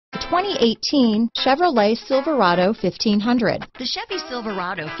2018 Chevrolet Silverado 1500. The Chevy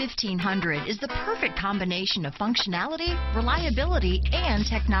Silverado 1500 is the perfect combination of functionality, reliability, and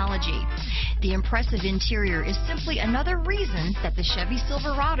technology. The impressive interior is simply another reason that the Chevy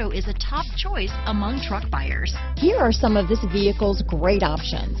Silverado is a top choice among truck buyers. Here are some of this vehicle's great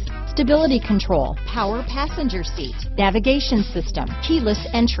options: stability control, power passenger seat, navigation system, keyless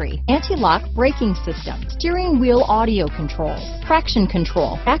entry, anti-lock braking system, steering wheel audio controls, traction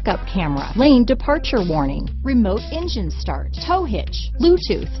control, backup camera, lane departure warning, remote engine start, tow hitch,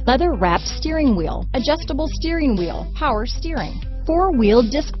 Bluetooth, leather-wrapped steering wheel, adjustable steering wheel, power steering, four-wheel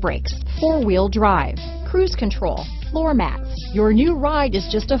disc brakes, four-wheel drive, cruise control, floor mats. Your new ride is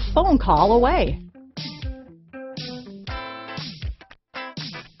just a phone call away.